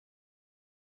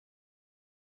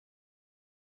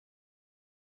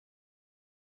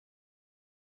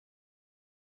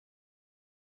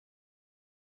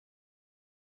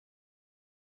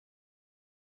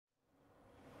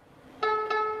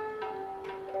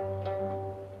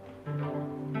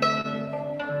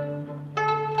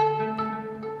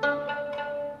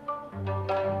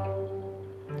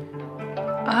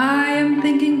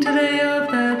thinking today of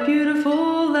that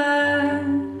beautiful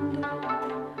land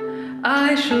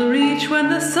I shall reach when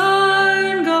the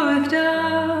sun goeth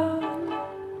down,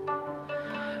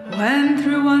 when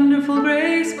through wonderful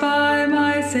grace by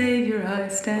my Savior I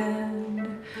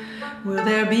stand. Will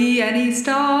there be any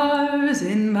stars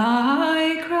in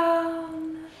my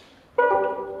crown?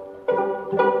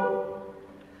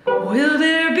 Will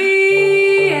there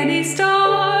be any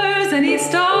stars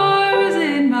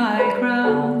in my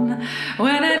crown,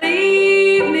 when at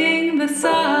evening the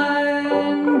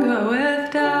sun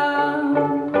goeth down?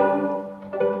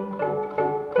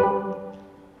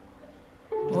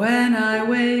 When I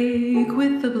wake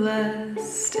with the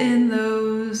blessed in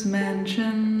those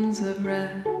mansions of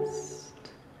rest,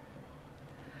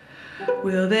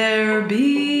 will there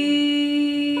be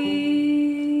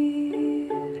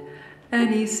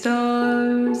any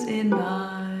stars in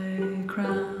my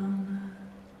crown?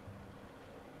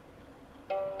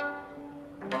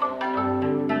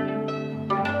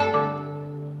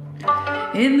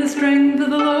 In the strength of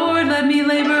the Lord let me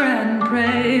labor and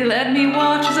pray, let me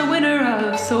watch as a winner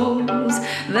of souls,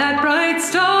 that bright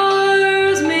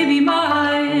stars may be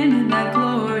mine in that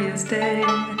glorious day.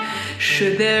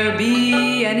 Should there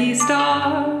be any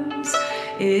stars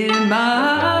in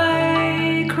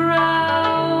my crown?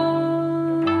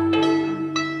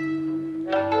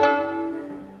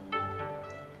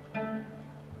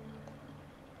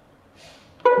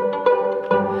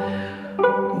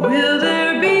 Will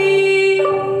there be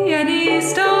any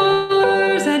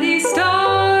stars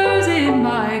in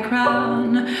my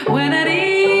crown, when at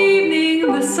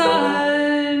evening the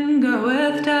sun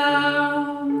goeth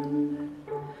down?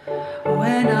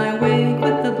 When I wake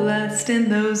with the blessed in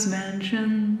those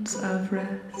mansions of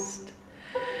rest,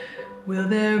 will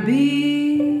there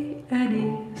be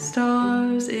any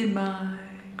stars in my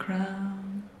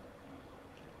crown?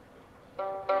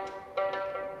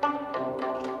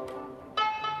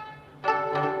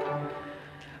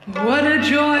 What a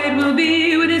joy it will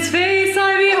be when his face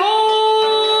I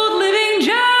behold, living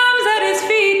gems at his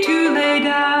feet to lay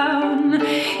down.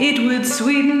 It would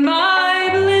sweeten my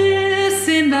bliss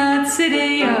in that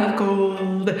city of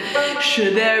gold,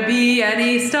 should there be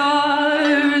any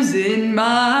stars in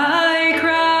my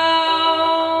crown.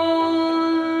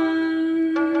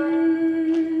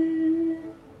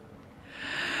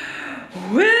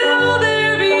 Will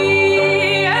there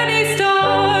be any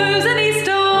stars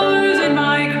in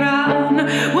my crown,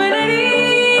 when at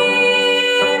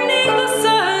evening the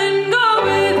sun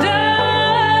goeth down?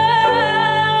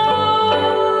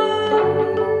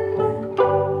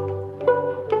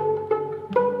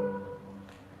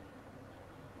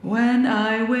 When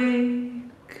I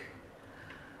wake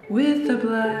with the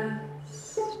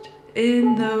blessed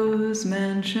in those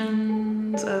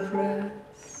mansions of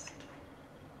rest,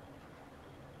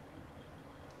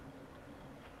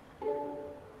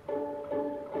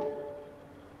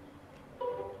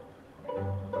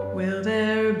 will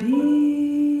there be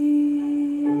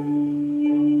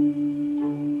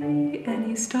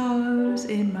any stars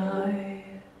in my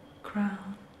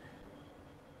crown?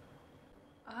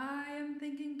 I am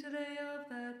thinking today of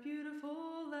that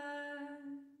beautiful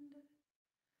land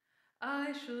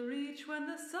I shall reach when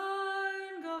the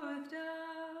sun goeth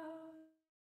down,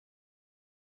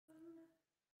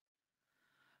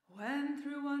 when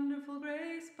through wonderful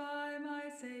grace by my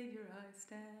Savior I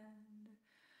stand.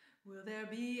 Will there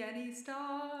be any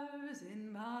stars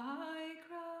in my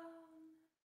crown?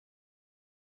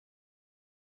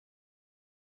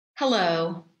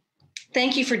 Hello.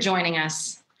 Thank you for joining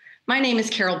us. My name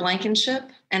is Carol Blankenship,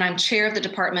 and I'm chair of the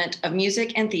Department of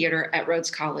Music and Theater at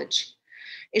Rhodes College.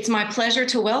 It's my pleasure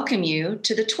to welcome you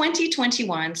to the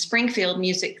 2021 Springfield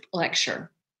Music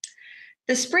Lecture.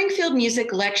 The Springfield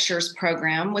Music Lectures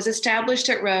program was established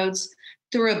at Rhodes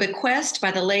through a bequest by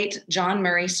the late John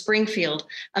Murray Springfield,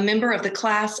 a member of the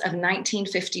class of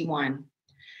 1951.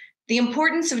 The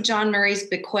importance of John Murray's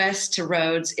bequest to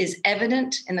Rhodes is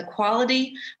evident in the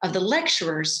quality of the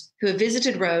lecturers who have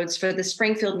visited Rhodes for the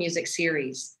Springfield Music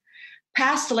Series.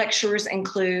 Past lecturers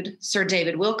include Sir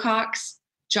David Wilcox,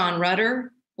 John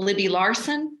Rutter, Libby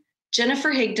Larson,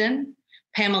 Jennifer Higdon,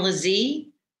 Pamela Z.,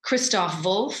 Christoph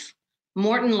Wolf,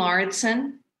 Morton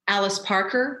Lauritsen, Alice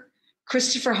Parker,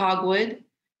 Christopher Hogwood,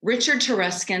 Richard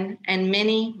Teruskin, and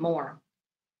many more.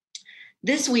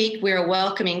 This week, we are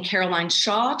welcoming Caroline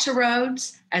Shaw to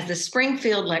Rhodes as the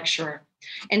Springfield lecturer.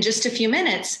 In just a few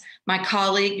minutes, my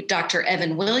colleague, Dr.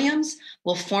 Evan Williams,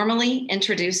 will formally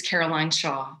introduce Caroline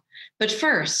Shaw. But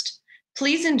first,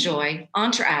 please enjoy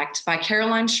Entr'acte by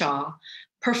Caroline Shaw,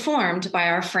 performed by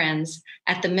our friends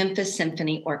at the Memphis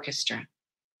Symphony Orchestra.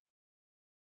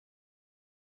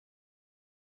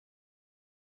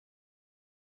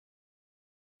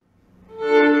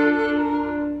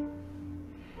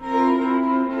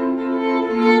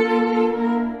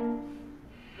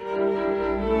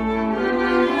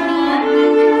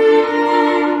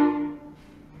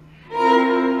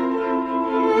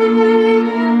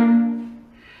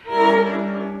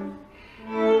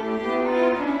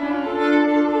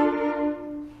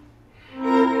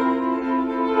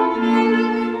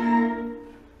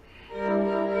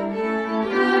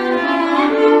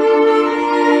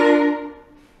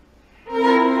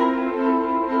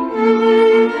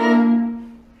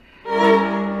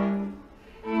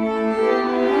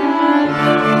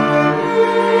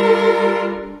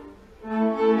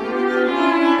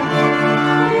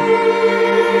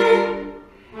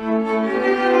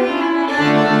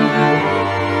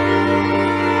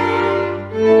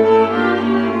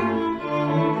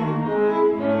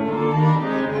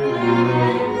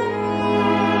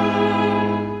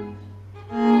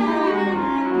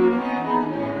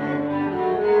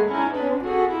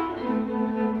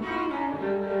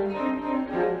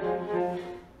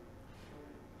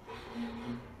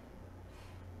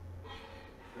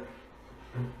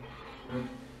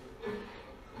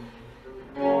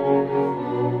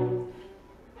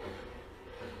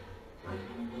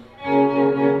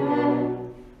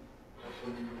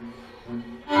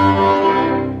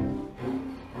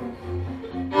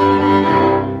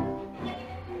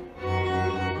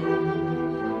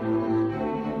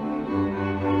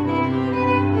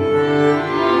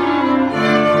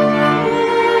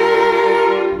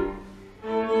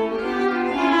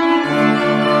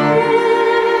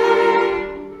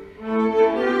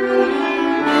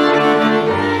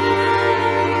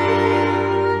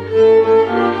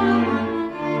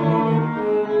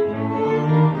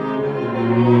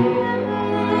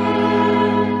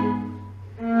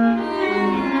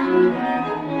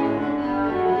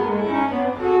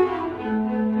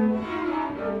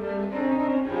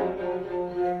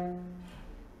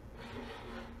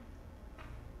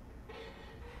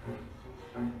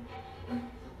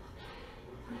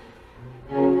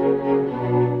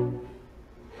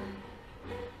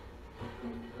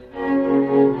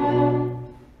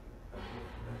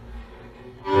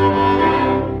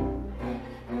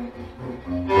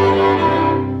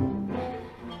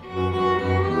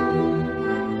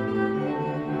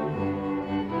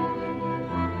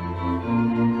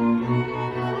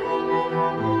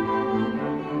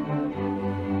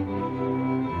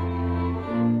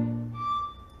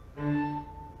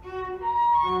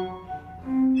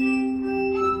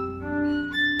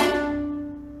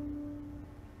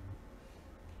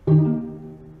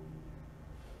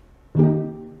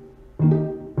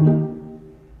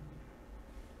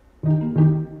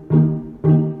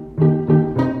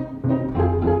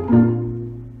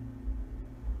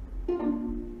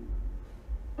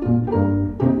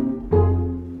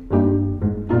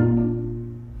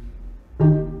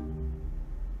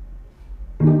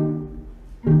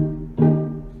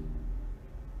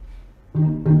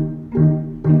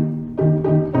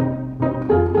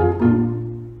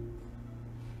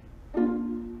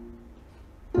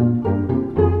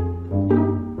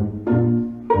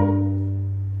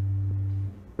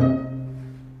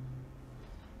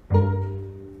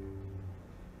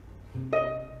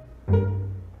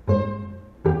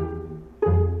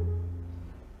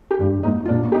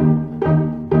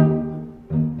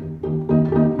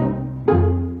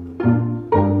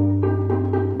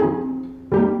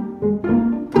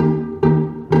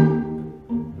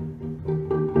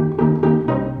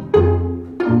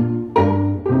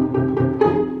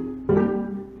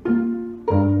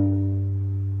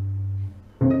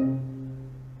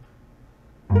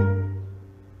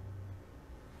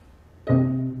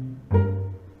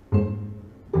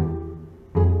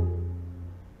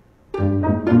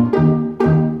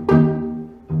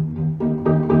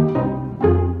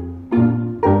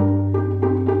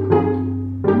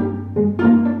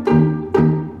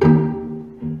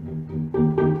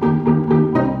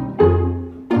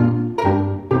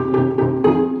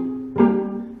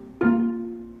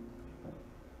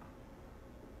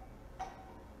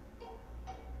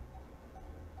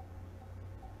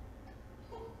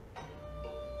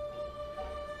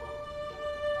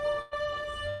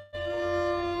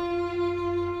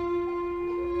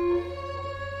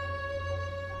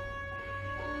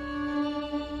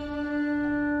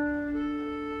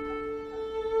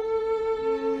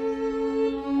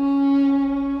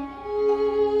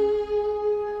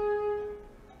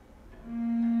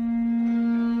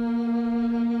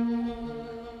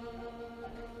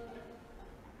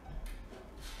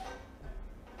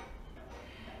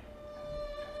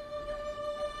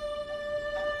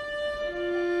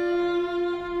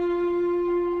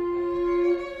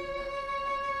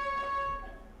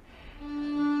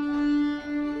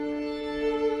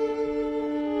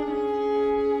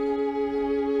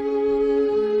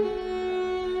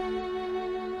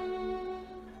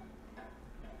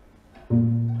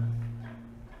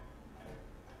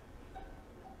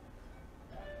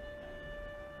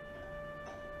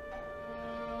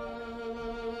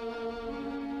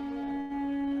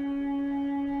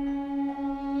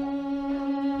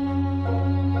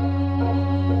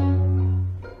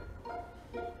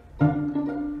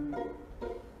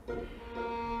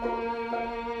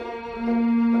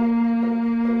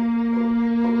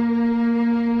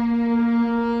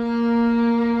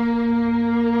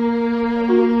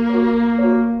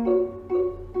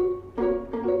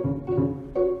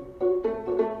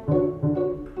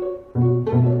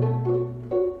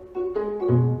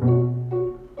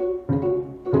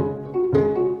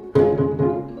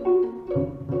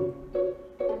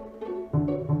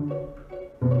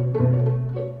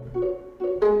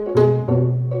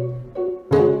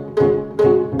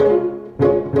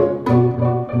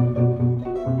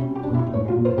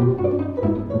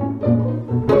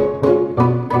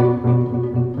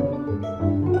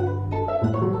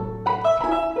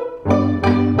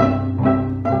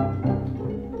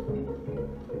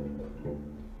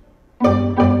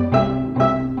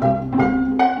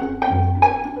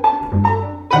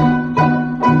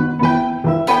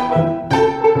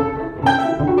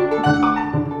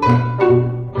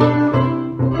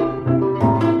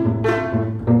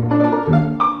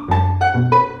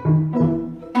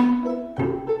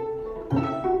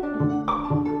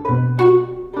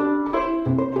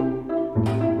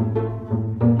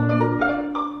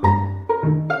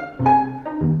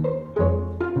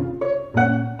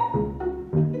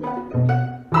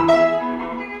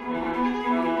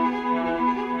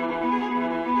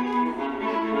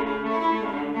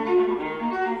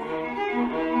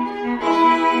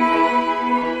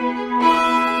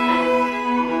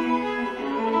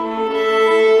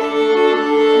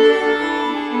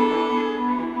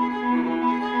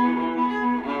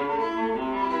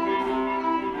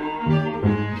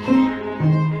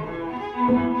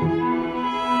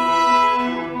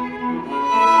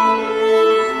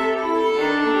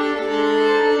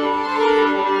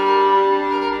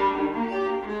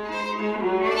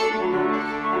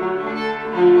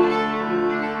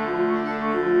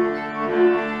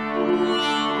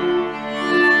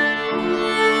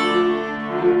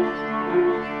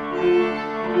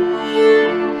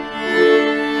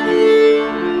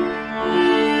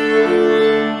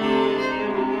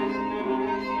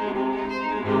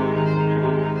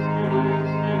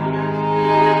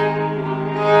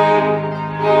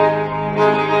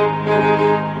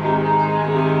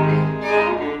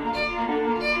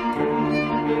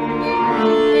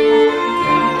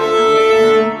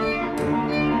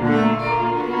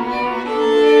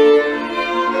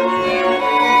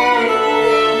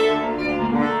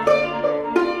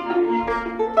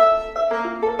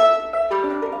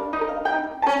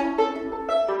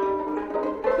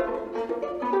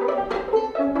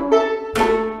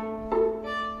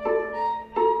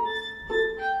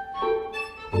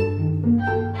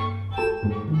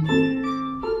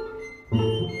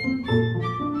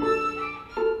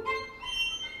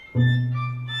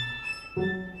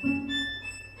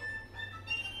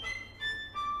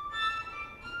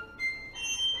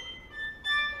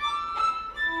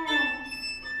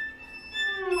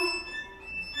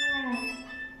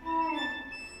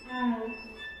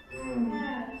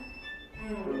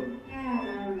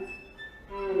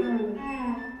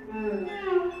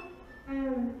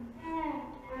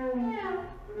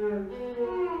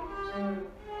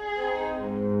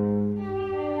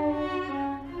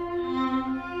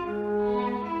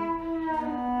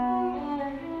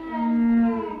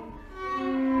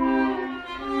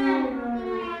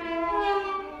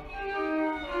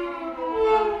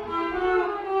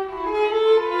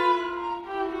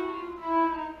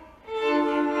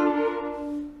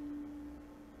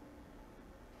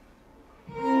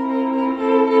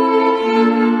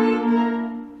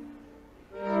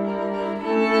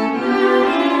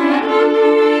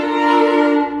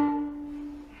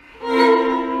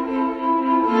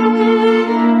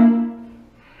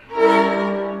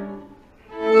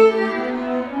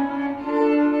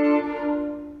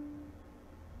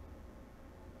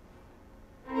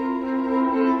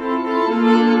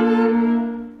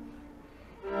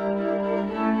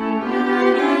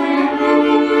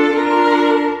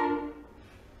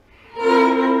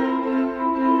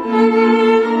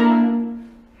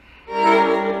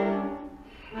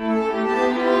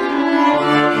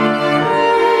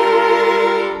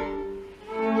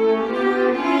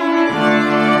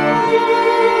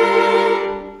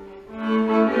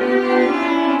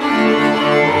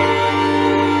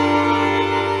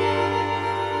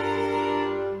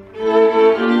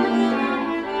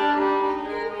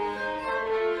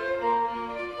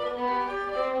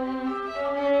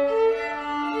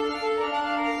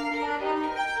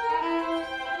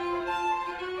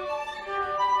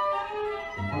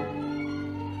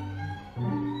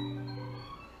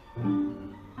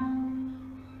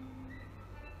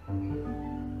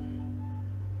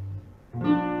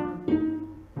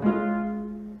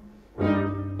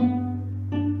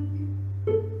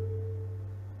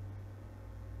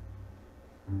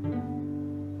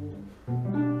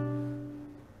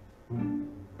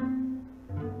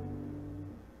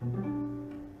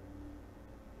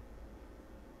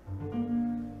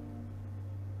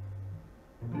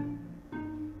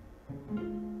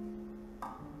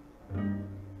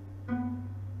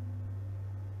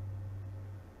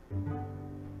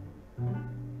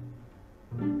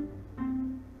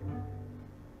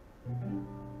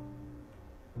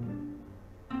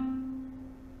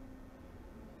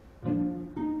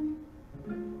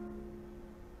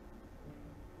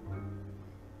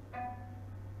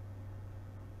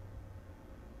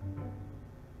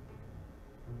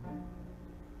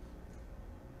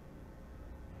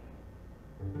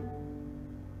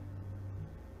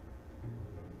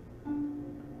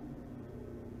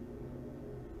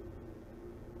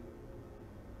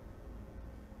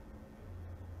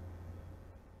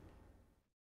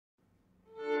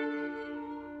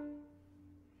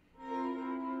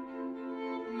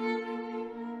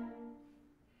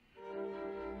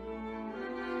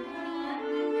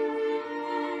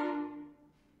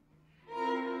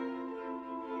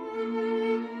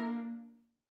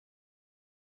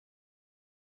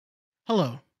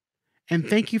 Hello, and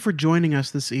thank you for joining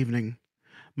us this evening.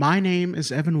 My name is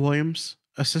Evan Williams,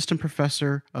 Assistant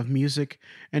Professor of Music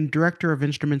and Director of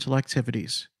Instrumental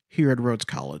Activities here at Rhodes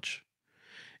College.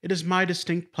 It is my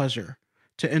distinct pleasure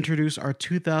to introduce our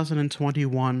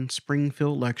 2021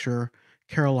 Springfield lecturer,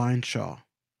 Caroline Shaw.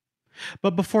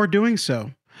 But before doing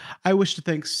so, I wish to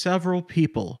thank several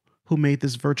people who made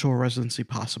this virtual residency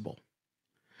possible.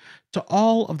 To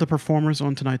all of the performers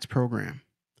on tonight's program,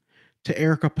 to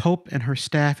Erica Pope and her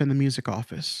staff in the music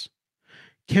office,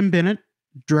 Kim Bennett,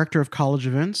 Director of College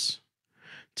Events,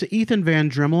 to Ethan Van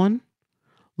Dremelen,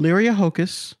 Lyria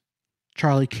Hocus,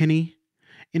 Charlie Kinney,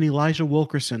 and Elijah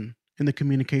Wilkerson in the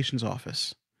Communications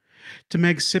Office, to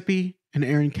Meg Sippy and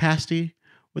Aaron Casti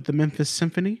with the Memphis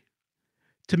Symphony,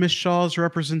 to Miss Shaw's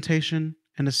representation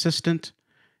and assistant,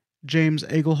 James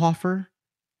Egelhofer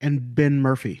and Ben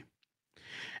Murphy.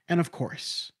 And of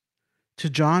course,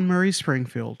 to John Murray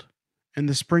Springfield and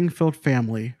the Springfield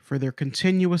family for their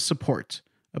continuous support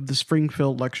of the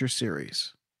Springfield Lecture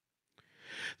Series.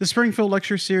 The Springfield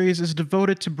Lecture Series is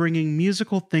devoted to bringing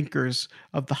musical thinkers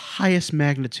of the highest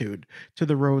magnitude to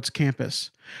the Rhodes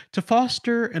campus to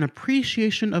foster an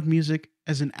appreciation of music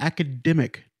as an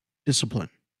academic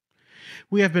discipline.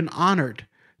 We have been honored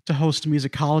to host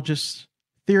musicologists,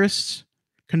 theorists,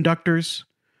 conductors,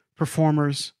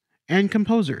 performers, and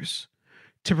composers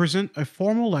to present a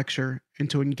formal lecture and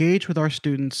to engage with our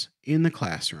students in the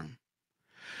classroom.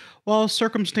 While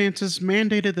circumstances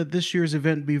mandated that this year's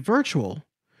event be virtual,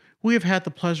 we have had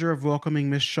the pleasure of welcoming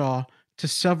Ms. Shaw to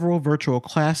several virtual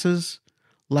classes,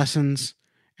 lessons,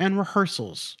 and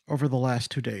rehearsals over the last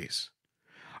 2 days.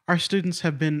 Our students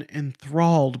have been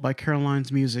enthralled by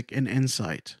Caroline's music and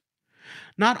insight.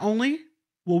 Not only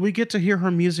will we get to hear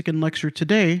her music and lecture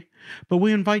today, but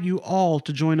we invite you all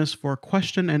to join us for a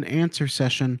question and answer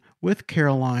session with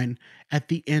Caroline at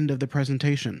the end of the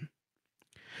presentation.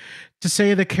 To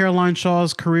say that Caroline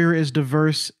Shaw's career is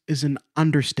diverse is an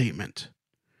understatement.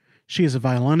 She is a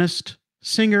violinist,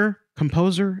 singer,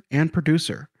 composer, and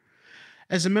producer.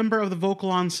 As a member of the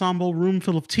vocal ensemble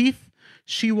Roomful of Teeth,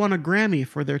 she won a Grammy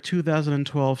for their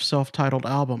 2012 self-titled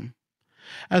album.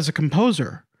 As a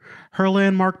composer, her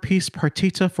landmark piece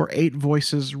Partita for 8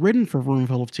 voices, written for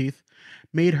Roomful of Teeth,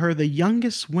 made her the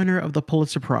youngest winner of the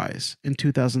Pulitzer Prize in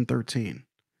 2013.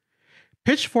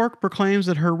 Pitchfork proclaims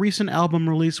that her recent album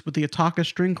released with the Ataka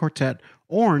String Quartet,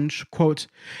 Orange, quote,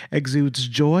 exudes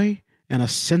joy and a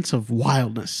sense of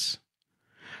wildness.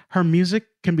 Her music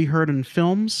can be heard in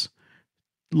films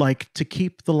like To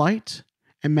Keep the Light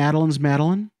and Madeline's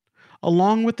Madeline,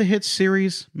 along with the hit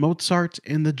series Mozart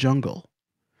in the Jungle.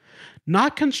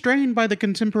 Not constrained by the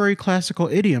contemporary classical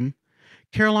idiom,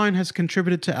 Caroline has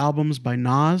contributed to albums by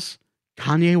Nas,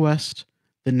 Kanye West,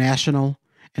 The National,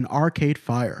 and Arcade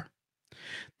Fire.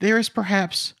 There is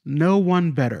perhaps no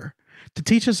one better to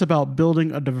teach us about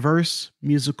building a diverse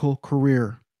musical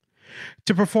career.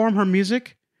 To perform her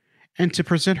music and to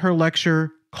present her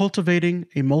lecture, Cultivating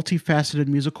a Multifaceted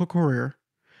Musical Career,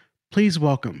 please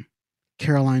welcome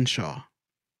Caroline Shaw.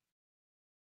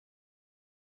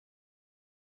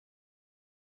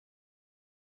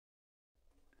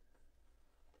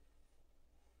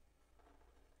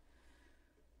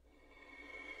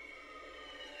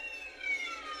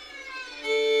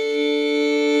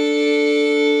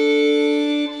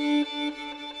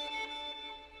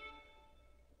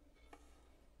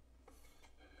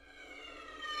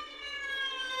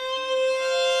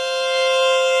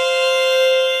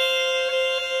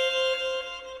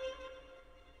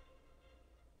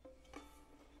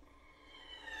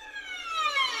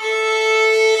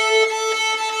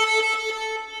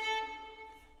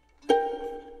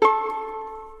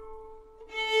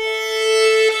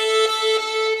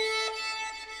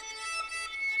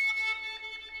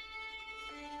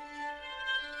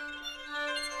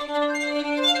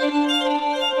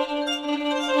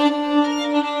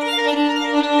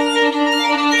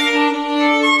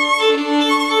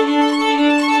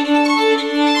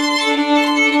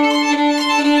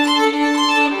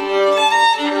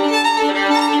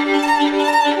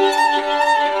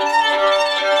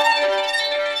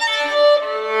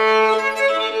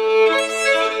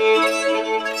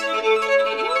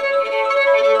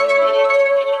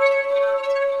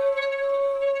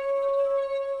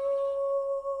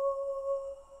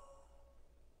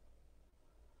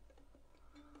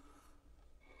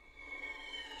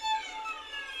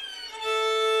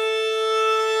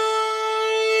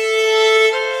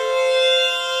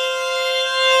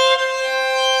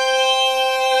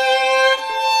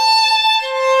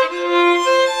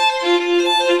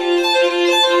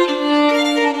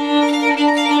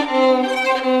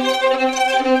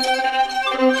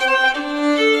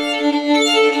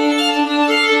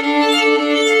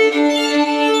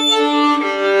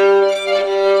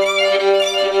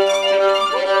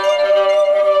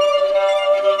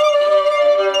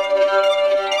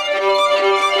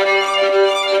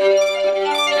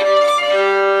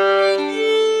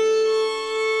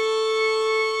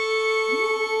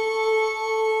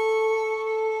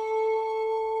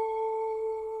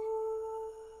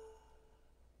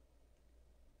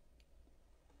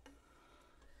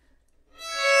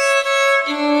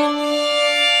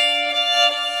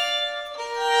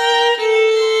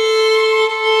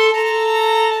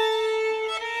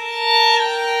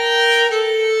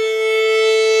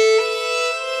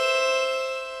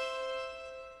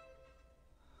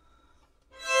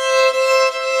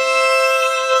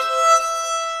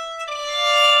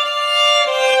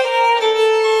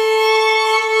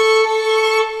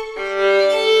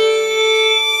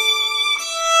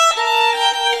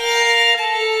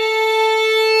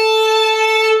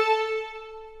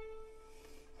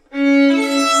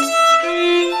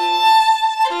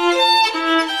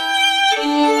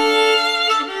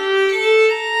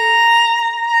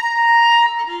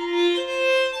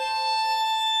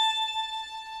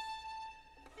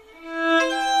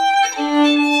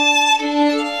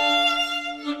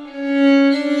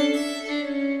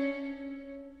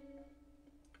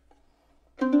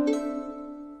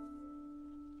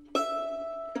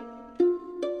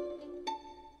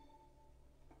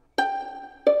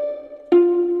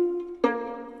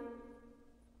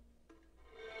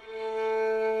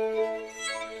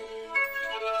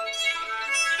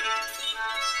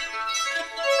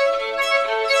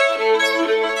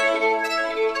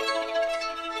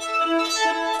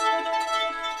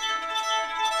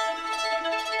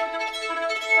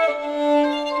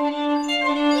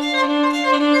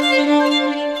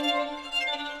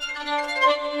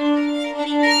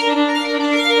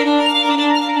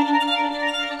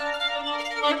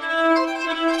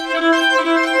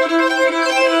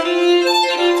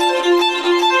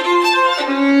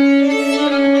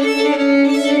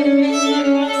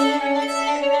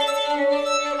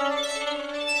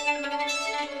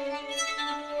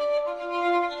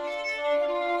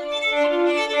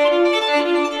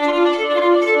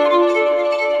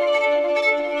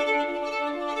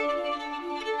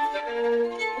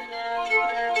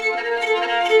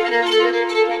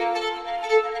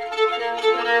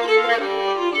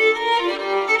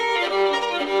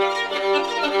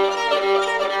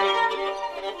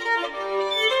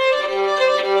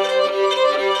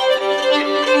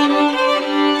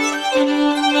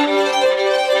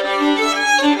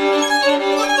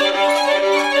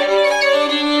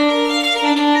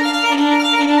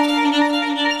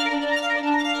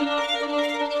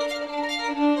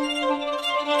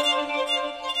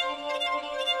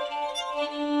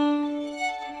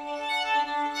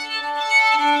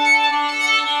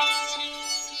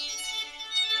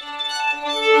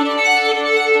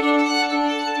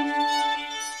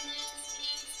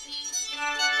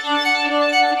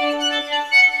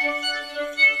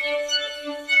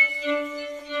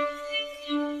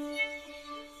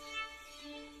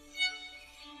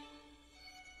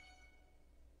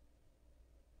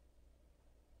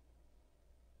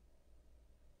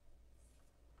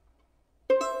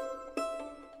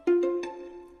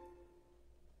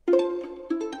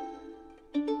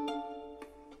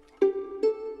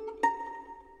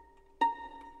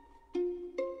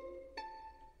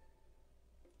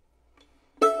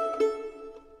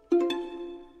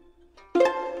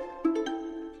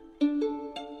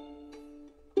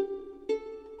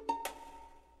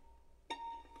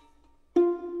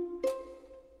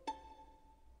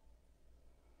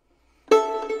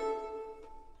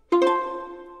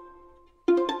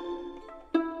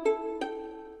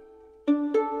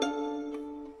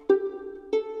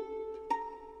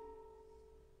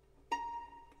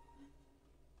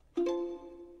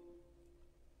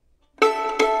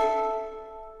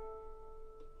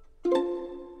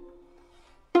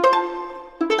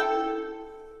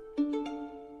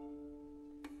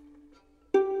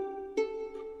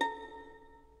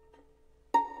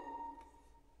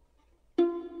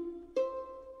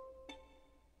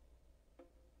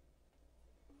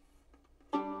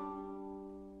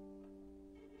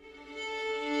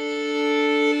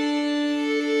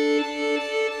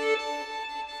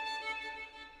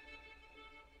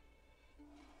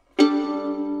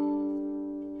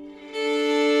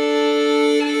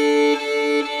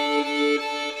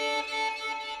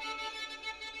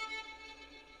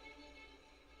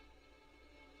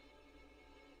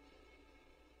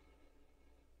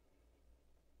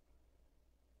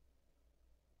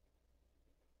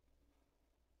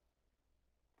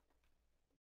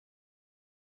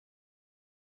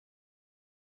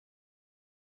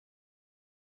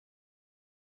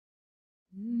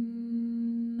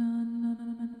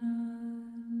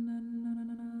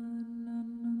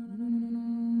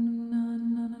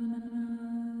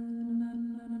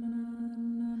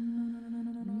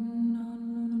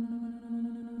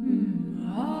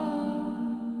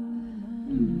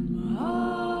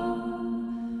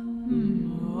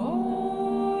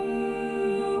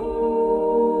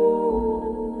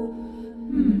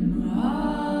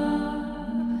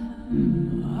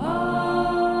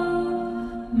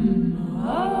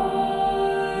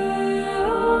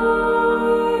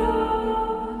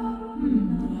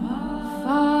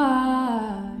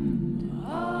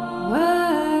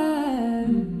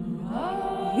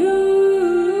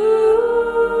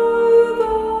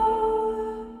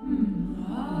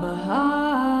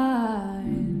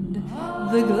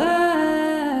 The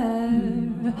glare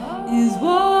is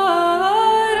what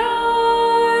I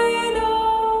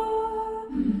know.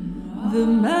 The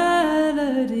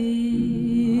melody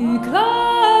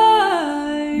climbs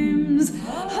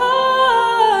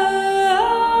higher.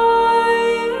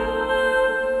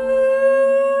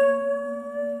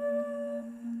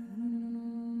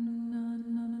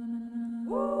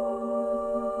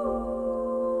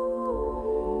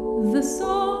 The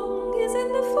song is in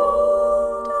the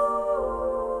folder.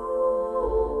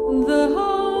 The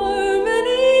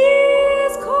harmony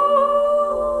is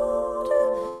cold.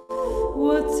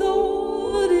 What's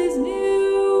old is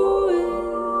new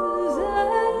is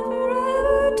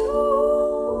ever told.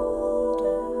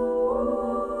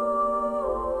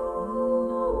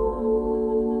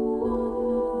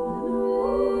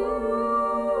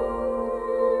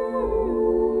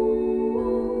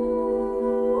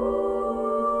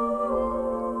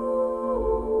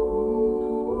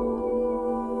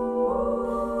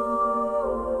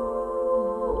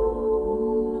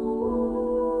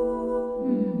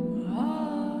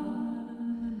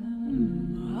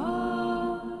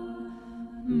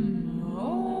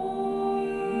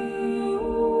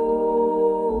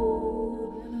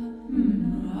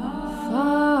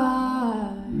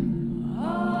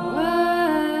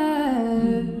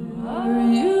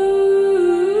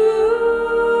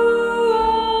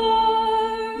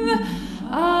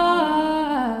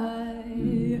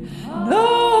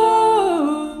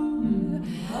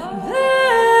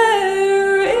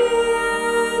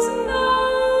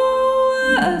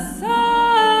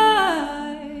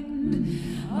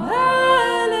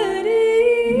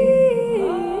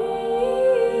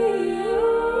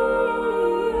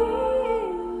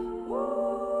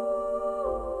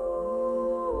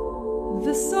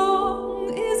 The song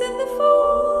is in the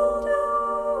folder.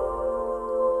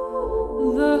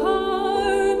 The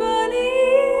harmony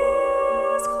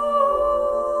is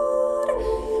cold.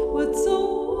 What's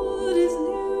old is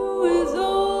new is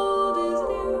old is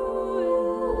new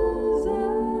is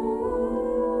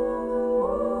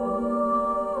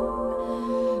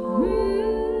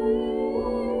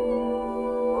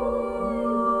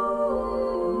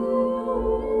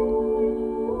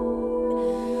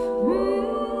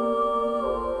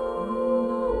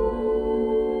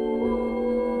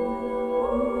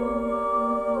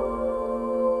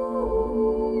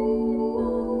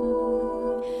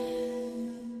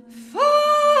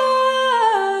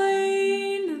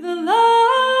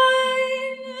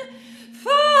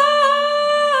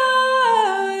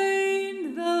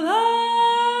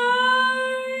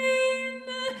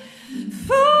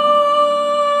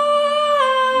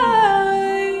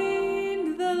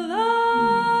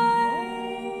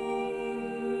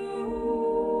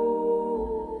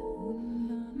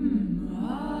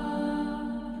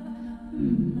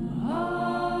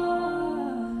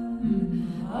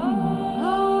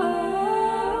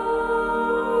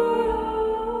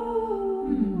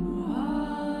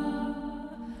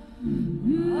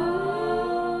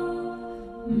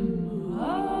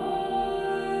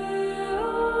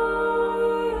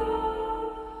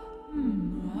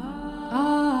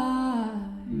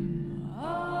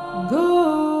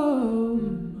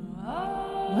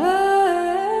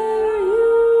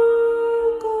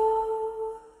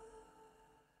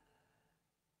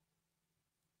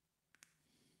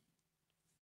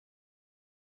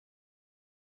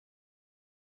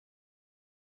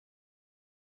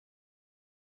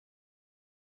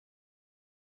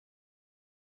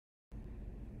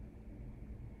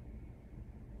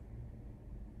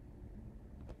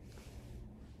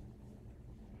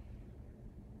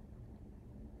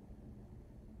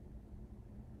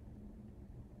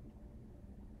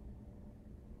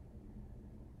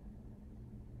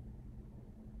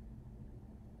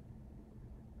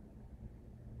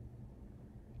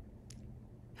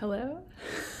Hello?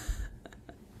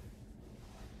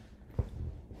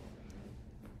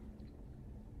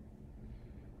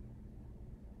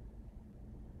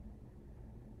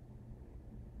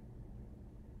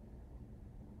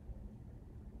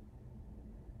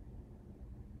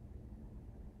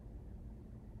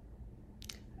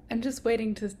 I'm just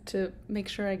waiting to make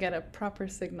sure I get a proper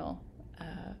signal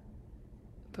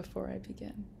before I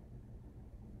begin.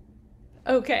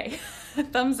 Okay,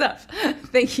 thumbs up.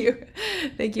 Thank you.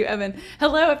 Thank you, Evan.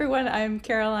 Hello, everyone. I'm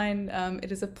Caroline.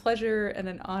 It is a pleasure and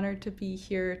an honor to be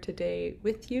here today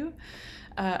with you.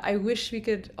 I wish we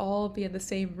could all be in the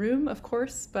same room, of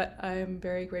course, but I'm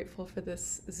very grateful for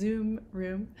this Zoom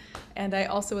room. And I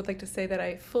also would like to say that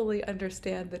I fully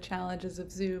understand the challenges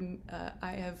of Zoom.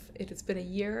 It has been a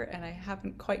year and I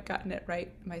haven't quite gotten it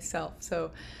right myself.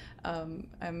 So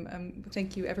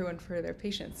thank you everyone for their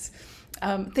patience.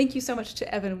 Thank you so much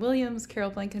to Evan Williams, Carol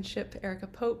Blankenship, Erica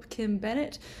Pope, Kim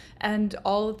Bennett, and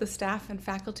all of the staff and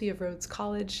faculty of Rhodes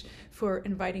College for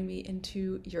inviting me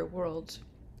into your world.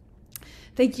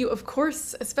 Thank you, of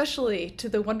course, especially to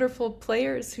the wonderful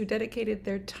players who dedicated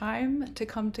their time to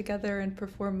come together and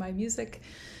perform my music.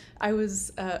 I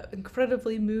was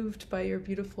incredibly moved by your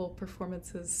beautiful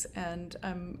performances, and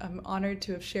I'm honored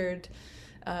to have shared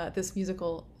this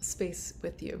musical space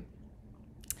with you.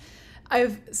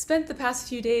 I've spent the past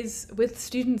few days with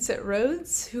students at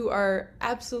Rhodes who are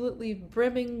absolutely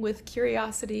brimming with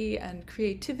curiosity and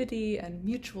creativity and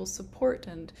mutual support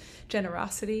and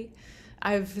generosity.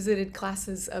 I've visited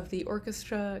classes of the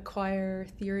orchestra, choir,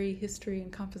 theory, history,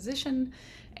 and composition,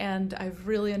 and I've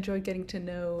really enjoyed getting to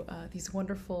know these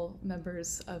wonderful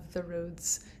members of the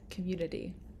Rhodes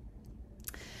community.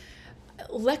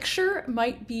 Lecture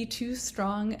might be too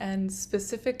strong and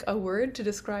specific a word to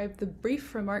describe the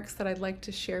brief remarks that I'd like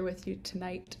to share with you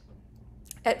tonight.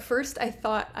 At first, I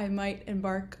thought I might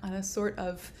embark on a sort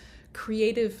of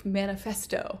creative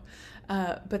manifesto,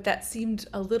 but that seemed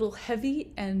a little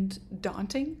heavy and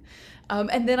daunting.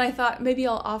 And then I thought maybe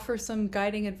I'll offer some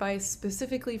guiding advice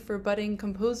specifically for budding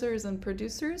composers and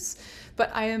producers, but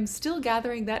I am still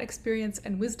gathering that experience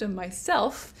and wisdom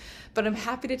myself, but I'm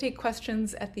happy to take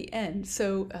questions at the end.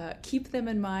 So keep them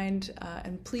in mind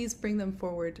and please bring them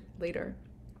forward later.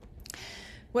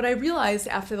 What I realized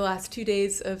after the last 2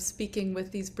 days of speaking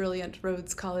with these brilliant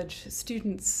Rhodes College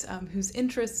students whose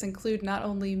interests include not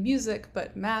only music,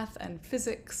 but math and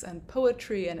physics and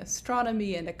poetry and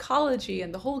astronomy and ecology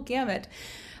and the whole gamut,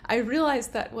 I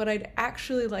realized that what I'd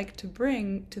actually like to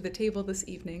bring to the table this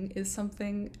evening is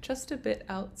something just a bit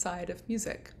outside of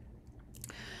music.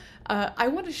 I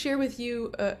want to share with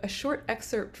you a short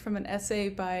excerpt from an essay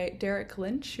by Derek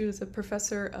Lynch, who is a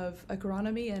professor of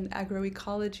agronomy and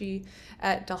agroecology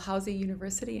at Dalhousie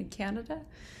University in Canada.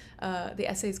 The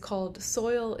essay is called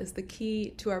 "Soil is the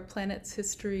Key to Our Planet's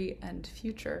History and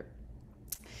Future."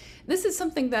 This is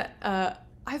something that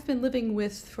I've been living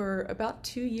with for about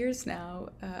 2 years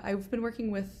now. I've been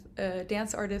working with a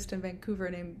dance artist in Vancouver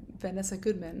named Vanessa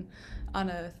Goodman on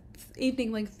a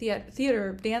evening-length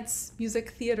dance music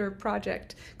theater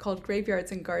project called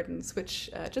Graveyards and Gardens,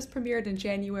 which just premiered in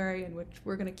January and which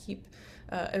we're going to keep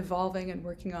evolving and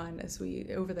working on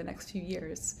over the next few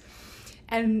years.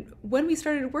 And when we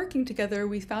started working together,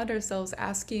 we found ourselves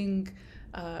asking,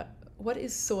 what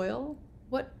is soil?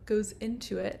 What goes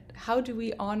into it? How do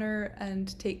we honor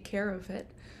and take care of it?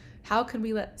 How can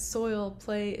we let soil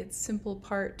play its simple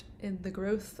part in the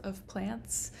growth of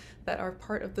plants that are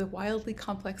part of the wildly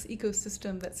complex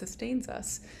ecosystem that sustains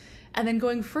us? And then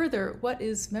going further, what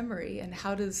is memory and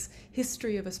how does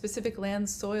history of a specific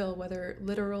land's soil, whether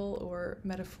literal or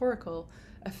metaphorical,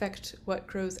 affect what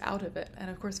grows out of it? And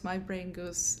of course, my brain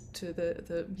goes to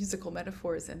the musical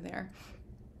metaphors in there.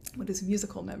 What is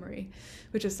musical memory,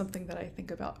 which is something that I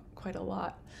think about quite a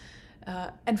lot.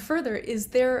 And further, is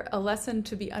there a lesson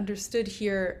to be understood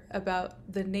here about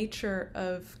the nature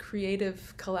of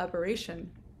creative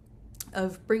collaboration,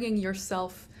 of bringing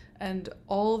yourself and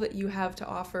all that you have to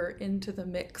offer into the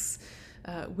mix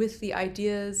with the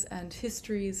ideas and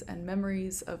histories and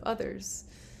memories of others,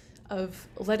 of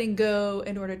letting go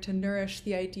in order to nourish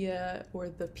the idea or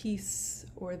the piece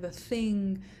or the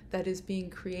thing that is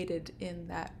being created in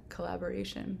that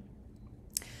collaboration?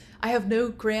 I have no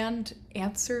grand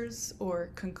answers or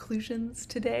conclusions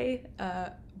today,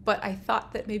 but I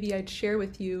thought that maybe I'd share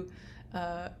with you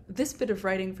this bit of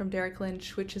writing from Derek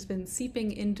Lynch, which has been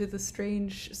seeping into the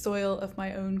strange soil of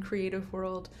my own creative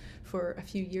world for a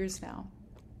few years now.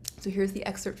 So here's the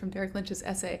excerpt from Derek Lynch's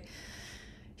essay.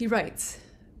 He writes,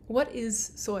 "What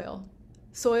is soil?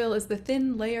 Soil is the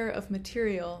thin layer of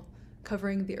material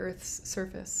covering the Earth's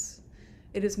surface.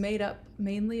 It is made up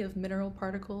mainly of mineral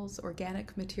particles,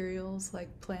 organic materials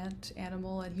like plant,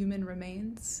 animal, and human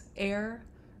remains, air,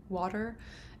 water,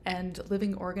 and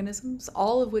living organisms,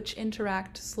 all of which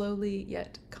interact slowly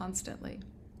yet constantly.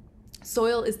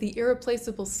 Soil is the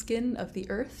irreplaceable skin of the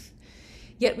earth,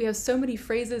 Yet we have so many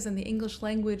phrases in the English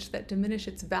language that diminish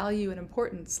its value and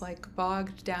importance, like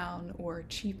bogged down or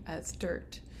cheap as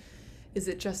dirt. Is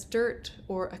it just dirt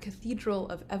or a cathedral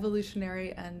of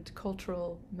evolutionary and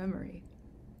cultural memory?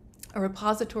 A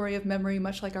repository of memory,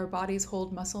 much like our bodies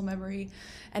hold muscle memory,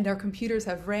 and our computers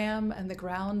have RAM, and the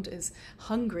ground is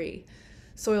hungry.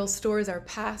 Soil stores our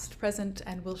past, present,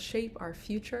 and will shape our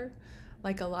future.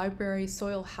 Like a library,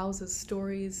 soil houses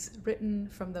stories written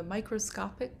from the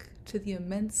microscopic to the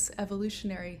immense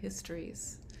evolutionary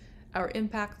histories. Our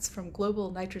impacts from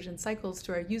global nitrogen cycles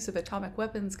to our use of atomic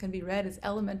weapons can be read as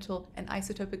elemental and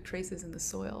isotopic traces in the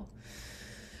soil.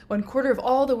 1/4 of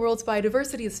all the world's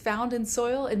biodiversity is found in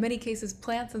soil. In many cases,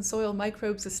 plants and soil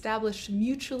microbes establish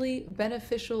mutually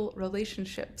beneficial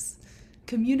relationships,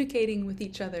 communicating with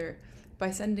each other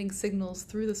by sending signals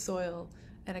through the soil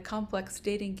in a complex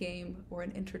dating game or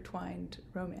an intertwined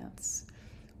romance.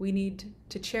 We need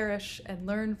to cherish and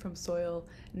learn from soil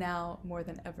now more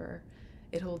than ever.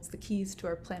 It holds the keys to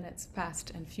our planet's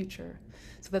past and future.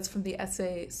 So that's from the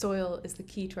essay, Soil is the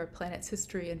Key to Our Planet's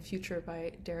History and Future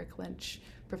by Derek Lynch,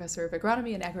 professor of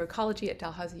agronomy and agroecology at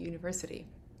Dalhousie University.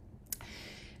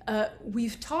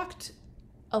 We've talked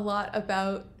a lot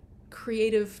about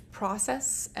creative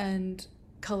process and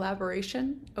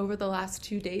collaboration over the last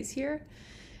 2 days here.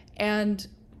 And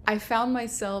I found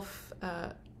myself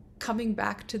coming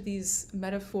back to these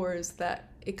metaphors that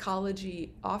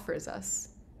ecology offers us.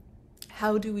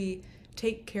 How do we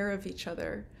take care of each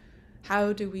other?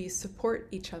 How do we support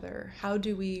each other? How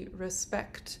do we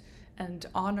respect and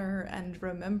honor and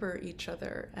remember each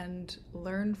other and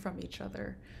learn from each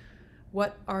other?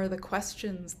 What are the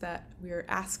questions that we're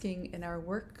asking in our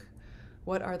work?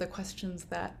 What are the questions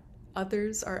that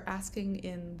others are asking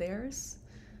in theirs?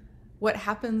 What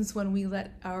happens when we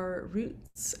let our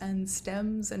roots and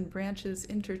stems and branches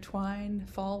intertwine,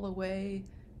 fall away,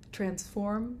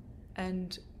 transform,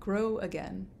 and grow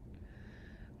again?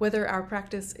 Whether our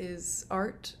practice is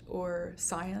art or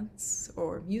science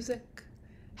or music,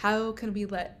 how can we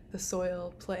let the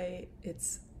soil play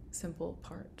its simple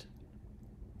part?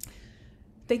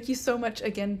 Thank you so much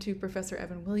again to Professor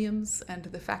Evan Williams and to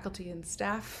the faculty and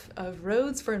staff of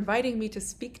Rhodes for inviting me to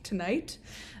speak tonight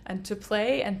and to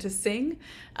play and to sing.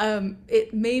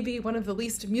 It may be one of the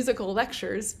least musical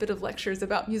lectures, bit of lectures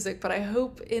about music, but I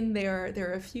hope in there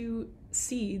are a few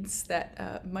seeds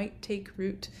that might take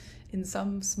root in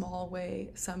some small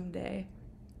way someday.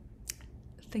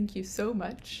 Thank you so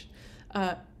much.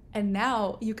 And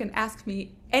now you can ask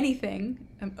me anything.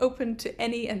 I'm open to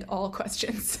any and all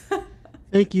questions.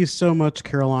 Thank you so much,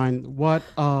 Caroline. What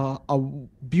a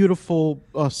beautiful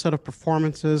set of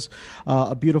performances,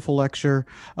 a beautiful lecture.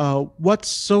 What's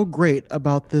so great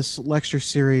about this lecture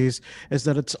series is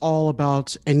that it's all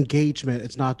about engagement.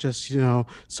 It's not just,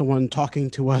 someone talking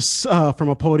to us from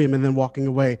a podium and then walking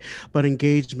away, but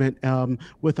engagement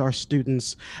with our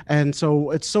students. And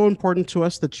so it's so important to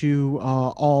us that you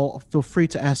all feel free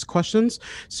to ask questions.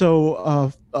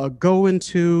 So go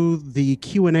into the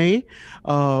Q&A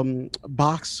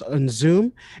box on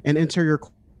Zoom and enter your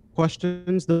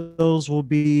questions. Those will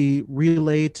be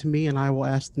relayed to me and I will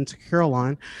ask them to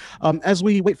Caroline. As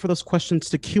we wait for those questions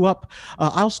to queue up,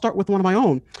 I'll start with one of my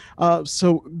own.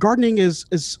 So gardening is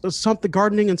something,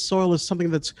 gardening and soil is something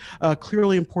that's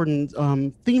clearly important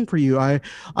theme for you.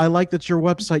 I like that your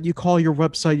website, you call your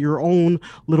website your own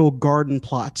little garden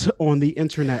plot on the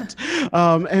internet.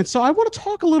 And so I want to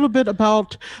talk a little bit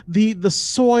about the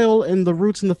soil and the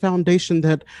roots and the foundation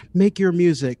that make your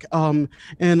music. And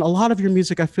a lot of your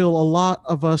music, I feel a lot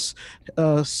of us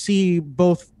see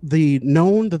both the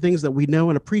things that we know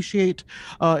and appreciate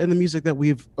in the music that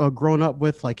we've grown up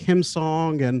with, like hymn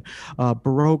song and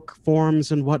Baroque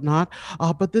forms and whatnot.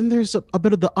 But then there's a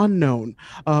bit of the unknown.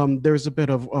 There's a bit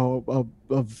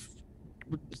of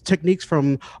techniques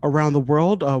from around the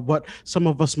world, what some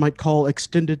of us might call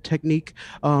extended technique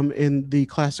in the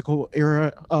classical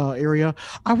area.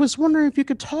 I was wondering if you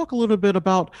could talk a little bit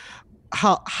about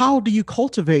how do you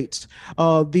cultivate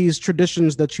these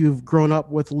traditions that you've grown up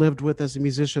with, lived with as a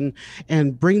musician,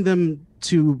 and bring them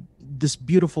to this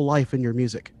beautiful life in your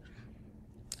music?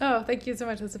 Oh, thank you so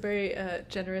much. That's a very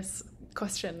generous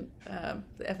question,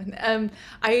 Evan.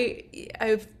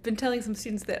 I've been telling some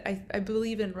students that I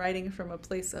believe in writing from a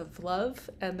place of love,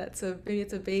 and maybe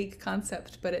it's a vague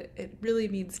concept, but it really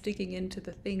means digging into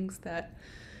the things that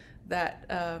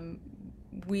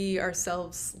we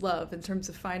ourselves love in terms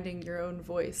of finding your own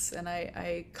voice. And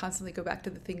I constantly go back to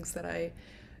the things that I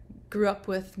grew up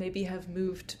with, maybe have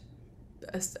moved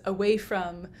away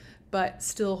from, but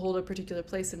still hold a particular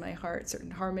place in my heart, certain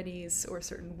harmonies or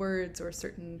certain words or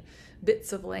certain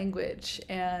bits of language.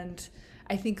 And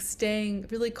I think staying,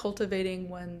 really cultivating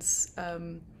one's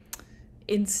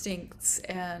instincts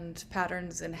and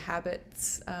patterns and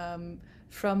habits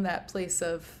from that place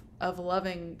of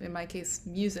loving, in my case,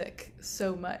 music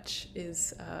so much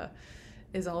is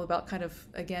all about kind of,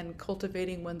 again,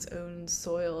 cultivating one's own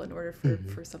soil in order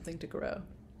for something to grow.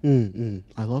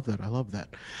 I love that. I love that.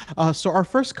 So our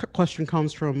first question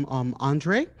comes from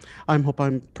Andre. I hope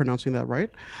I'm pronouncing that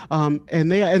right.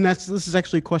 And this is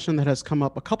actually a question that has come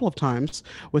up a couple of times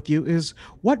with you. Is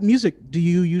what music do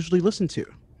you usually listen to?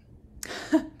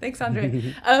 Thanks,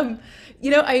 Andre. Um,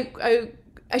 you know,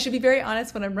 I should be very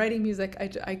honest. When I'm writing music,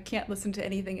 I can't listen to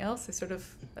anything else. I sort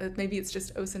of maybe it's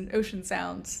just ocean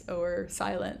sounds or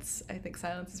silence. I think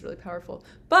silence is really powerful.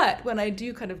 But when I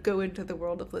do kind of go into the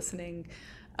world of listening,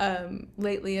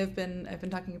 lately I've been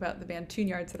talking about the band Tune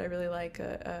Yards that I really like.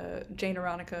 Jane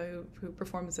Aronica, who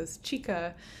performs as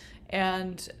Chica,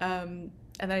 and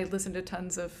I listen to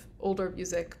tons of older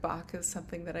music. Bach is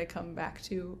something that I come back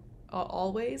to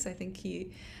always. I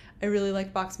really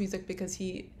like Bach's music because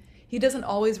he doesn't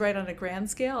always write on a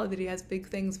grand scale, that he has big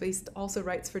things, but he also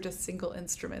writes for just single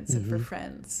instruments and for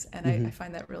friends. And I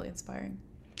find that really inspiring.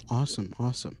 Awesome,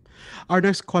 awesome. Our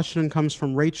next question comes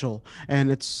from Rachel,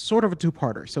 and it's sort of a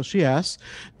two-parter. So she asks,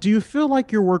 "Do you feel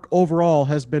like your work overall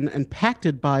has been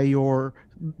impacted by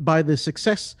the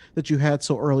success that you had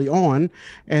so early on?"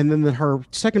 And then her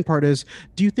second part is,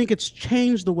 "Do you think it's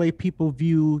changed the way people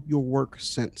view your work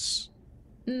since?"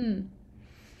 Mm.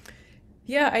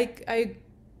 Yeah, I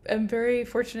am very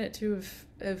fortunate to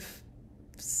have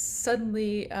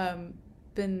suddenly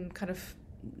been kind of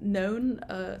known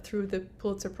through the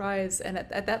Pulitzer Prize. And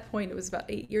at that point, it was about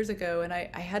 8 years ago, and I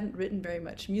hadn't written very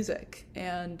much music.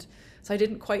 And so I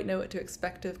didn't quite know what to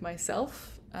expect of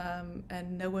myself.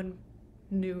 And no one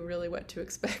knew really what to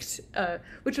expect, there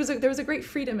was a great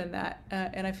freedom in that.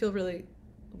 And I feel really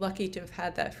lucky to have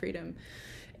had that freedom.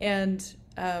 And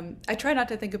I try not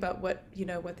to think about what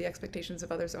the expectations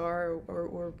of others are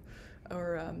or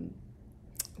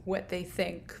what they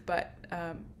think, but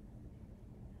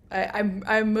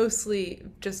I mostly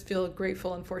just feel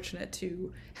grateful and fortunate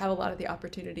to have a lot of the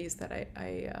opportunities that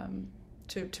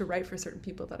to write for certain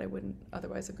people that I wouldn't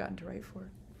otherwise have gotten to write for.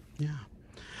 Yeah.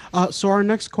 So our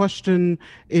next question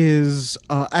is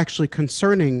actually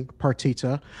concerning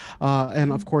Partita,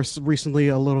 and of course, recently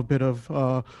a little bit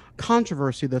of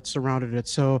controversy that surrounded it.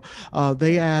 So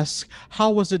they ask,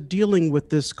 how was it dealing with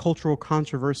this cultural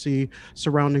controversy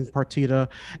surrounding Partita,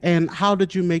 and how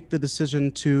did you make the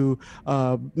decision to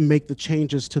make the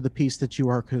changes to the piece that you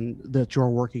are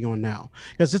working on now?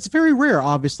 Because it's very rare,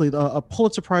 obviously, a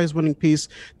Pulitzer Prize winning piece,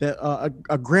 that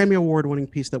a Grammy Award winning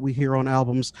piece that we hear on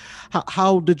albums.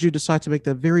 How did you decide to make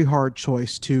that very hard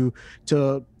choice to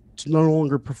no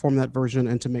longer perform that version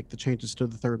and to make the changes to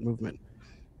the third movement?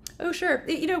 Oh, sure.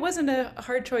 It wasn't a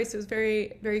hard choice. It was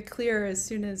very, very clear as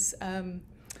soon as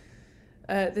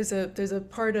there's a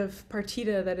part of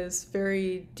Partita that is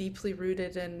very deeply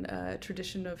rooted in a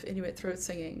tradition of Inuit throat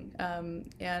singing,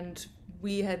 and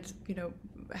we had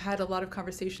had a lot of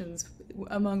conversations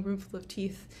among Roomful of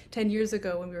Teeth 10 years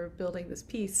ago when we were building this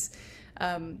piece.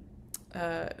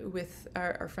 With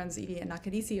our friends Edie and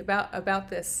Nakadisi about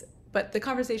this, but the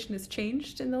conversation has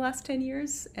changed in the last 10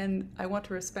 years, and I want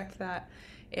to respect that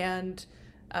and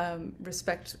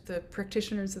respect the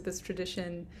practitioners of this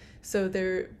tradition. So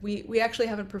we actually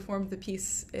haven't performed the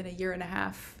piece in a year and a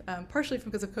half, partially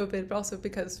because of COVID, but also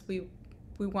because we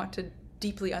want to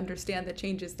deeply understand the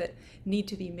changes that need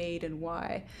to be made and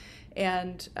why.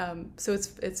 And so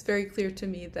it's very clear to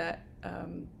me that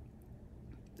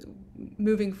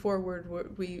moving forward,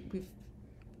 we've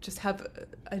just have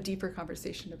a deeper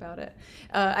conversation about it.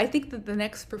 I think that the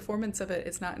next performance of it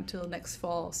is not until next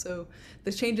fall, so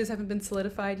the changes haven't been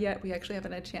solidified yet. We actually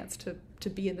haven't had a chance to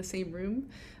be in the same room,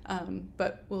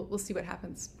 but we'll see what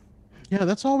happens. Yeah,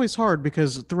 that's always hard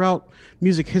because throughout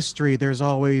music history, there's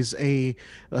always a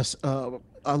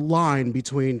line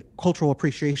between cultural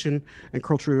appreciation and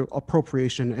cultural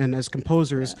appropriation. And as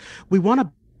composers, we want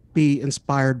to be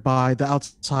inspired by the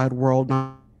outside world,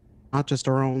 not just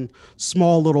our own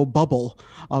small little bubble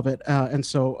of it. And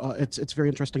so it's very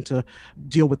interesting to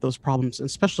deal with those problems,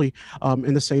 especially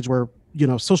in this age where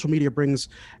social media brings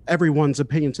everyone's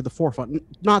opinion to the forefront.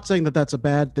 Not saying that that's a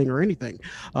bad thing or anything,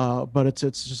 but it's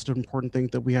just an important thing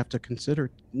that we have to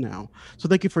consider now. So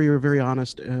thank you for your very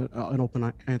honest and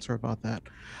open answer about that.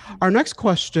 Our next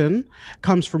question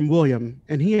comes from William,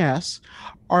 and he asks,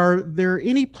 are there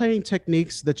any playing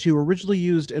techniques that you originally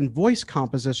used in voice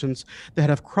compositions that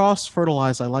have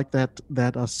cross-fertilized, I like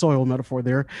that soil metaphor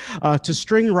there, to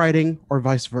string writing or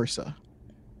vice versa?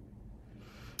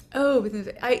 Oh,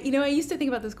 I used to think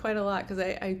about this quite a lot because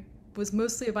I was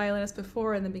mostly a violinist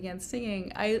before and then began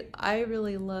singing. I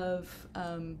really love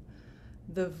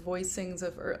the voicings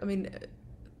of, I mean,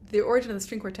 the origin of the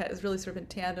string quartet is really sort of in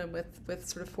tandem with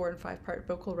sort of 4 and 5 part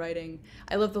vocal writing.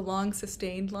 I love the long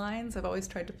sustained lines. I've always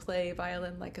tried to play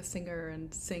violin like a singer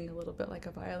and sing a little bit like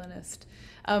a violinist.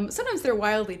 Sometimes they're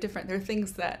wildly different. There are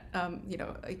things that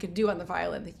I can do on the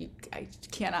violin that I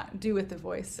cannot do with the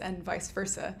voice, and vice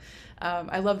versa.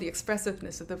 I love the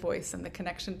expressiveness of the voice and the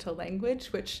connection to language,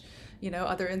 which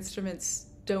other instruments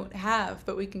don't have,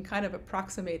 but we can kind of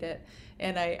approximate it.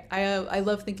 And I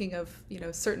love thinking of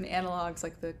certain analogs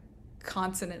like the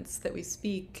consonants that we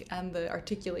speak and the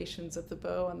articulations of the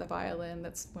bow on the violin.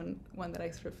 That's one that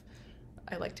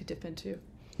I like to dip into.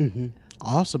 Mm-hmm.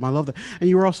 Awesome. I love that. And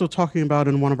you were also talking about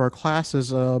in one of our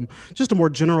classes, just a more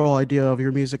general idea of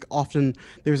your music. Often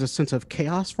there's a sense of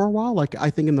chaos for a while. Like I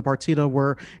think in the partita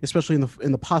where, especially in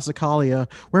the Passacaglia,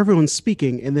 where everyone's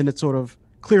speaking and then it sort of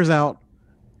clears out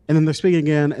and then they're speaking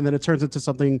again, and then it turns into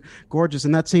something gorgeous.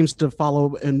 And that seems to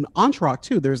follow in Entourage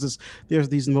too. There's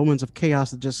these moments of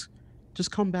chaos that just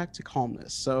come back to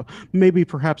calmness. So maybe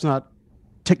perhaps not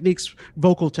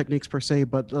vocal techniques per se,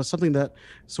 but something that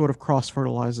sort of cross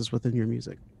fertilizes within your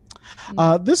music.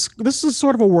 This is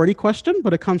sort of a wordy question,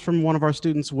 but it comes from one of our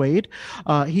students, Wade.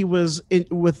 He was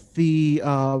with the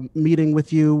meeting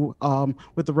with you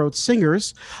with the Rhodes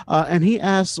Singers, and he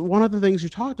asked, one of the things you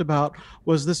talked about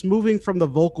was this moving from the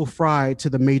vocal fry to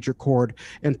the major chord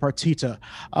in partita.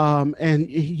 And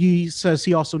he says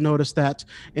he also noticed that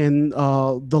in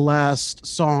the last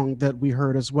song that we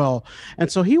heard as well.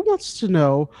 And so he wants to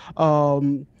know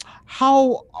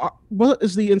what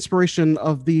is the inspiration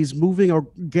of these moving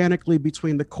organically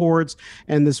between the chords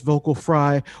and this vocal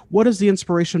fry? What is the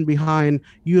inspiration behind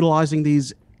utilizing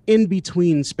these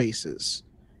in-between spaces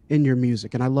in your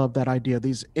music? And I love that idea,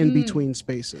 these in-between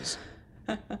spaces.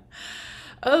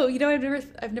 Oh,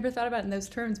 I've never thought about it in those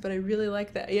terms, but I really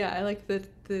like that. Yeah, I like the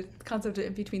concept of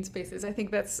in-between spaces. I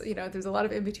think that's, there's a lot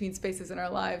of in-between spaces in our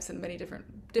lives in many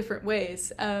different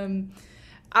ways.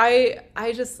 I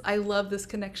love this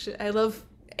connection. I love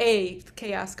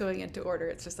chaos going into order.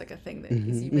 It's just like a thing that,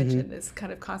 as you mentioned, is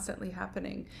kind of constantly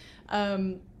happening.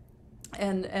 And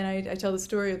I tell the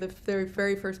story of the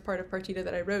very first part of partita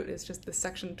that I wrote is just the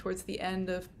section towards the end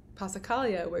of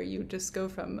Passacaglia where you just go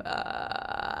from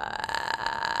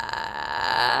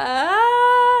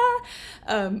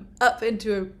up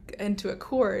into a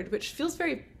chord, which feels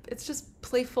it's just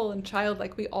playful and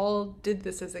childlike. We all did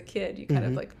this as a kid. You kind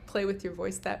of like play with your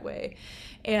voice that way.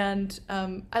 And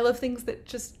I love things that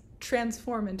just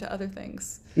transform into other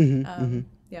things.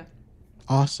 Yeah.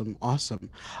 Awesome.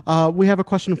 We have a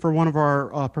question for one of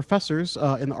our professors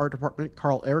in the art department,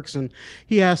 Carl Erickson.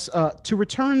 He asks, to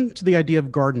return to the idea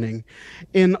of gardening,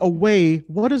 in a way,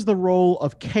 what is the role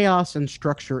of chaos and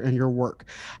structure in your work?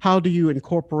 How do you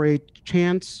incorporate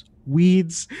chants,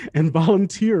 weeds, and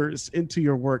volunteers into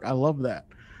your work? I love that.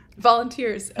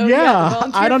 Volunteers. Oh, yeah.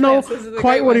 I don't know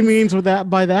quite what he means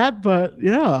by that, but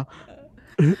yeah.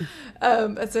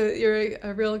 So you're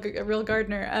a real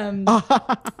gardener.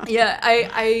 Yeah,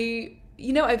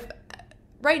 I've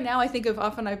right now I think of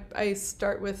often I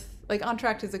start with like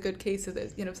entr'acte is a good case of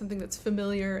this, something that's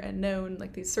familiar and known,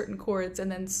 like these certain chords,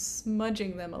 and then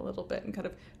smudging them a little bit and kind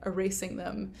of erasing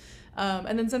them.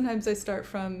 And then sometimes I start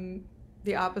from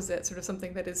the opposite, sort of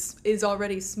something that is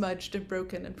already smudged and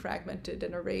broken and fragmented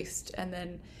and erased, and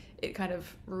then it kind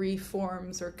of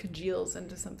reforms or congeals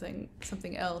into something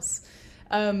else.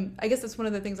 I guess that's one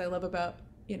of the things I love about,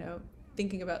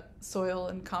 thinking about soil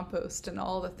and compost and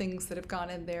all the things that have gone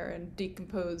in there and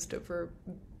decomposed over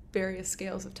various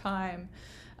scales of time,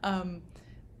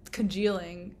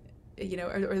 congealing,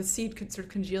 or the seed sort of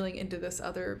congealing into this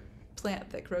other plant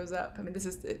that grows up. I mean,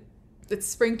 it's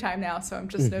springtime now, so I'm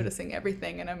just noticing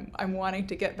everything, and I'm wanting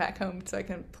to get back home so I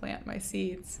can plant my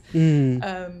seeds.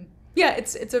 Yeah,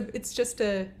 it's just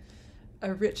a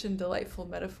rich and delightful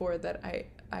metaphor that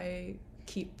I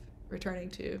keep returning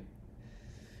to.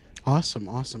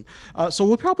 Awesome. So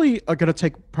we're probably going to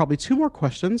take probably 2 more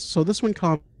questions. So this one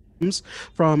comes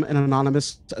from an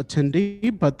anonymous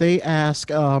attendee, but they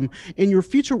ask, in your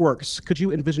future works, could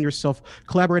you envision yourself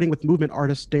collaborating with movement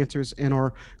artists, dancers, and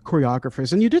or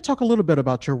choreographers? And you did talk a little bit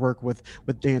about your work with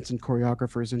dance and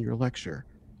choreographers in your lecture.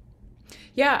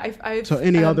 Yeah, I've so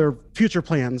any other future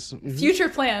plans? Future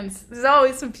plans. There's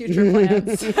always some future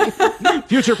plans.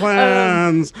 Future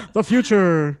plans. The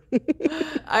future.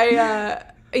 I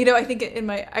think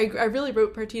I really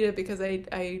wrote partita because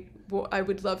I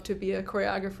would love to be a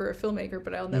choreographer or filmmaker,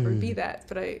 but I'll never be that.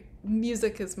 But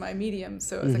music is my medium,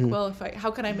 so I was like, well,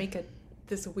 how can I make a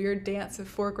this weird dance of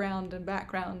foreground and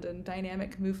background and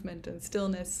dynamic movement and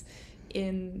stillness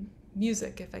in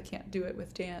music if I can't do it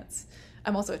with dance.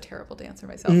 I'm also a terrible dancer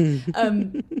myself.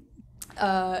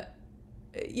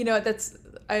 That's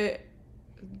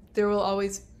there will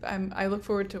always. I look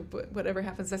forward to whatever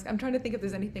happens next. I'm trying to think if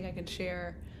there's anything I can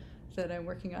share that I'm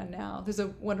working on now. There's a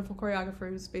wonderful choreographer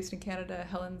who's based in Canada,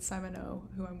 Helen Simoneau,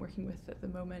 who I'm working with at the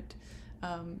moment,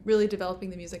 really developing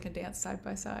the music and dance side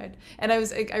by side. And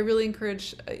I really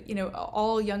encourage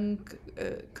all young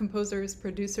composers,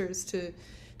 producers to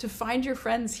find your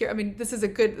friends here. I mean,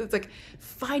 it's like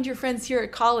find your friends here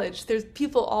at college. There's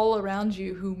people all around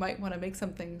you who might want to make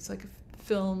something. It's like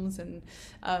films and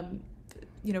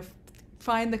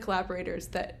find the collaborators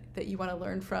that you want to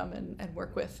learn from and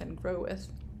work with and grow with.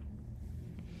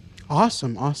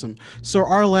 Awesome. So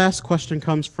our last question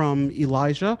comes from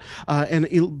Elijah.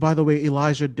 By the way,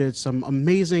 Elijah did some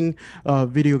amazing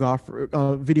video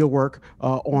work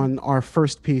on our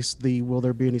first piece, the Will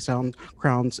There Be Any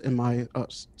Crowns in My...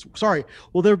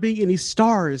 Will There Be Any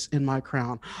Stars in My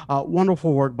Crown?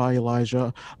 Wonderful work by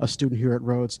Elijah, a student here at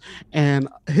Rhodes. And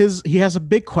he has a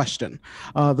big question.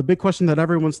 The big question that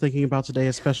everyone's thinking about today,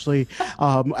 especially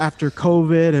after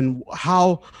COVID, and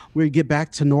how we get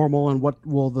back to normal and what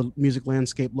will the music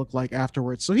landscape look like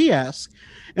afterwards. So he asks,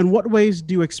 in what ways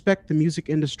do you expect the music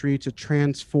industry to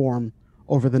transform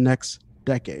over the next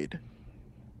decade?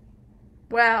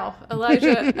 Wow,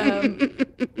 Elijah,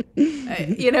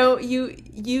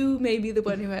 you may be the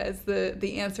one who has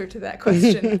the answer to that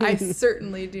question. I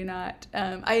certainly do not.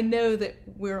 I know that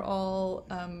we're all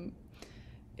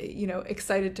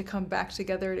excited to come back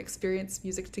together and experience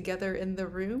music together in the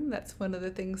room. That's one of the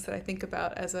things that I think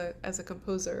about as a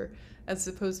composer, as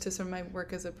opposed to some of my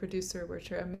work as a producer, where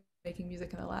I'm making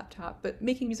music on a laptop, but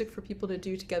making music for people to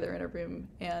do together in a room.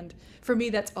 And for me,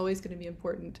 that's always going to be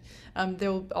important.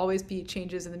 There will always be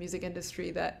changes in the music industry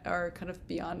that are kind of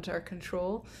beyond our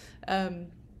control, but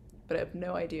I have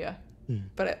no idea.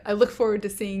 But I look forward to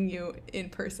seeing you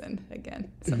in person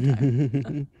again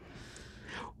sometime.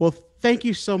 Well, thank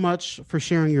you so much for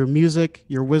sharing your music,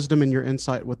 your wisdom, and your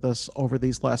insight with us over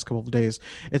these last couple of days.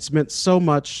 It's meant so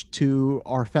much to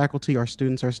our faculty, our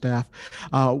students, our staff.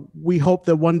 We hope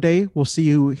that one day we'll see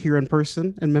you here in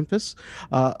person in Memphis,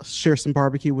 share some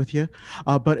barbecue with you.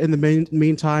 But in the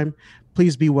meantime,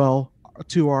 please be well.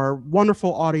 To our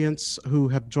wonderful audience who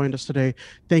have joined us today,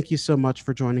 thank you so much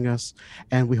for joining us,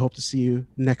 and we hope to see you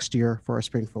next year for our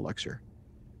Springfield lecture.